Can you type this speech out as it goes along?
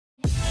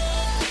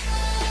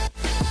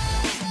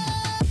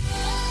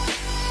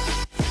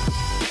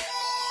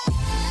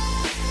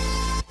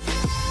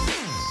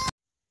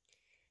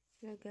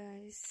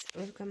guys,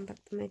 welcome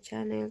back to my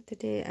channel.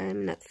 Today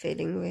I'm not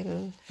feeling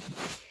well.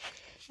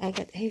 I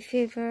got hay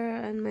fever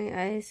and my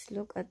eyes,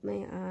 look at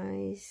my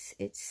eyes,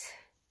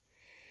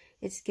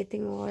 it's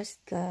getting worse,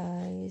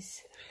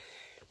 guys.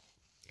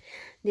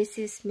 This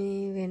is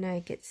me when I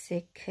get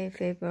sick, hay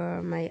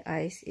fever. My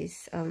eyes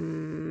is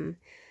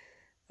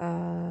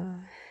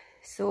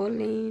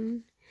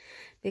swollen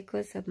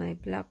because of my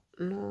black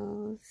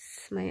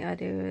nose. My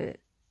other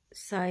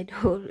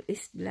side hole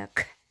is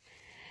black.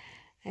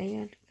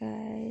 Ayan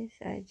guys,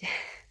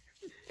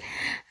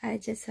 I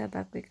just have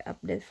a quick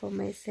update for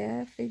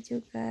myself with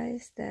you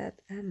guys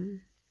that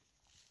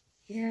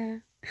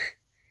yeah,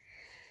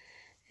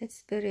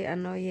 it's very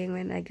annoying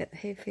when I get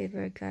hay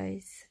fever,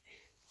 guys.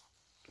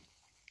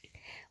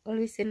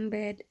 Always in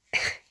bed.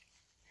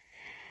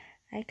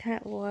 I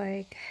can't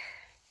work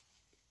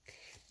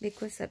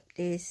because of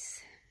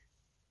this.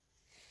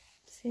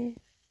 See,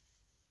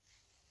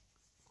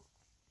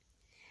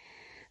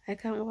 I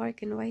can't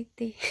work in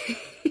Watery.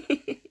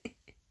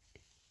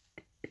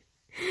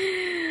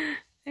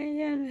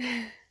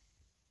 Ayan.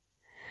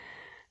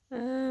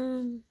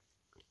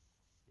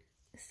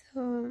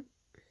 So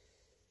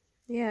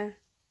yeah,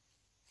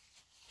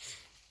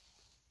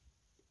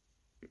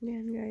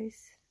 guys,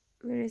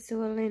 very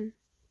swollen.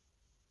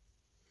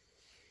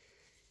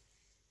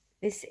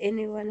 Is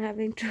anyone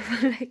having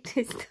trouble like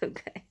this too,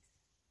 guys?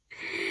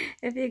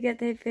 If you get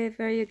hay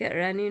fever, you get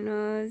runny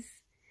nose,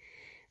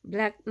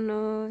 black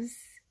nose,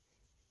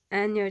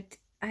 and your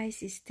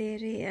eyes is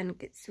teary and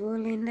get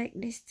swollen like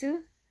this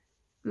too.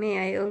 Me,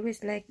 I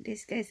always like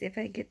this, guys. If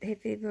I get hay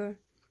fever,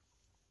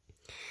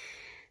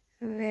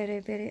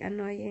 very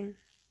annoying.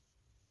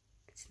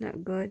 It's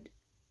not good.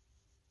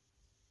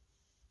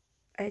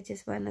 I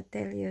just wanna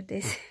tell you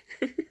this.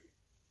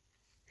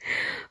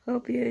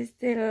 Hope you're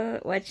still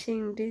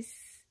watching this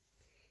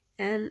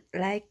and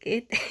like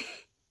it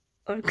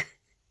or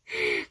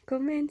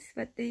comments.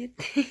 What do you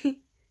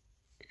think?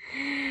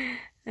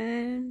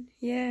 And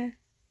yeah,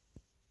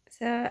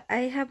 so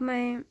I have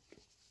my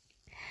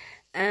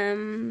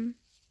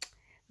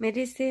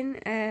medicine.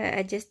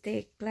 I just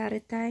take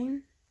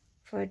Claritine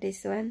for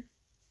this one.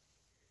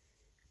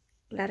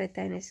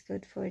 Claritine is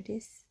good for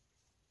this.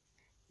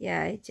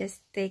 Yeah, I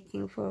just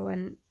taking for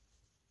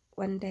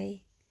one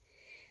day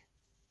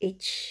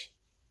each.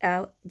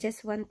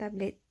 Just one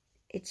tablet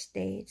each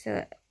day.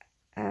 So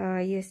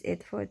I use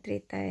it for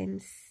 3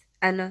 times.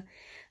 3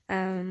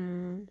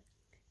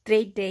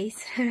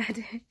 days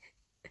rather.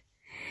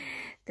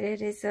 3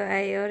 days. So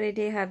I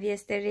already have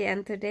yesterday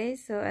and today.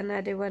 So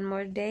another one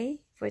more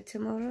day for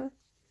tomorrow.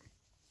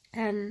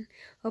 And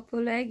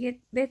hopefully I get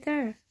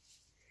better.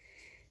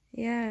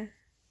 Yeah.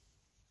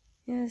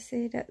 Yeah,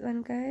 see that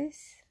one,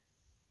 guys?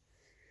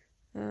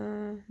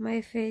 My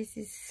face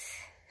is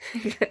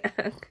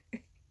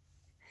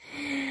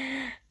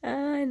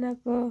ay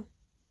nako,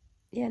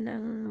 yan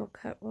ang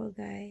mukha ko,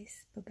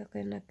 guys, pag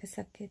ako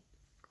nagkasakit.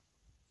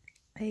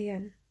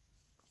 Ayan,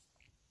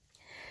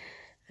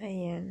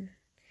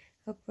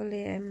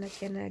 hopefully I'm not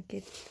gonna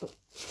get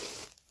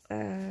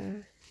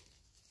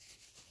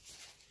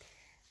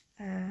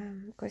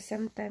because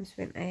sometimes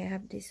when I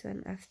have this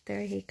one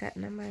after hikat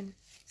naman,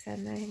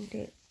 sana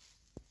hindi,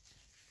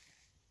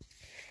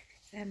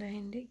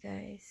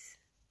 guys.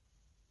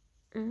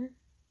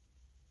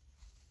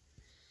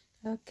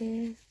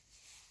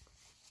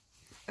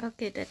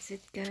 Okay, that's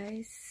it,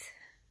 guys.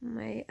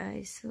 My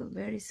eyes so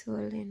very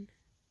swollen.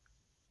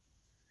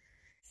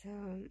 So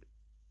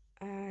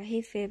hay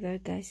fever,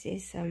 guys,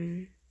 is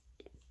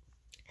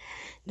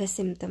the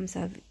symptoms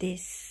of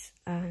this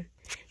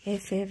hay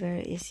fever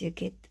is you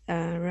get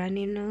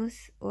runny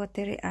nose,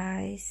 watery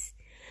eyes,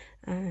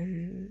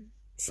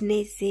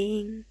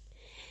 sneezing.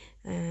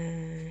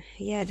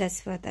 Yeah,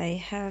 that's what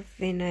I have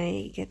when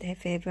I get hay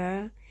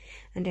fever.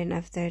 And then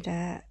after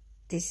that,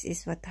 this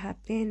is what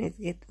happened. It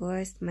get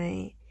worse.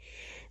 My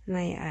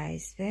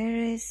eyes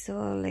very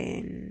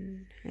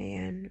swollen.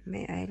 Ayan,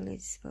 my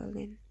eyelids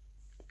swollen.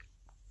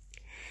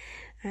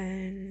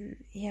 And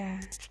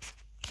yeah,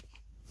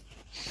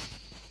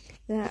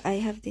 I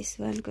have this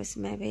one because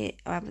maybe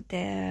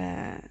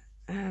after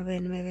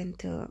when we went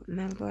to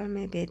Melbourne,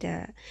 maybe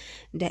the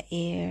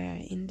air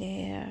in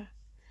there,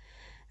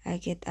 I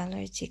get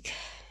allergic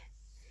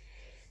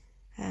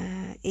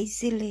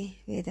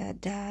easily with the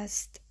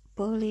dust,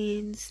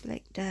 pollens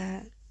like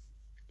that.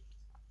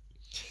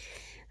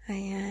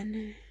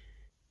 Ayan.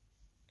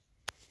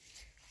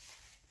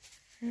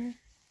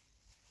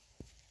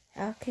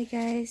 Okay,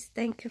 guys,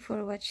 thank you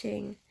for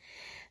watching,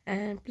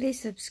 and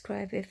please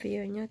subscribe if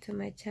you're new to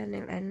my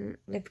channel, and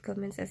leave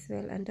comments as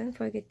well, and don't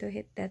forget to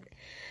hit that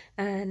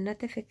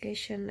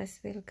notification as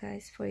well,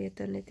 guys, for you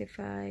to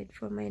notified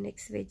for my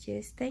next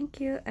videos. Thank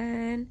you,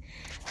 and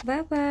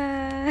bye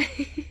bye.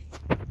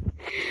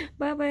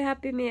 Bye bye.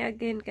 Happy me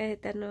again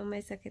kahit ano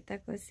may sakit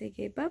ako.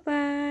 Sige, bye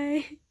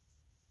bye.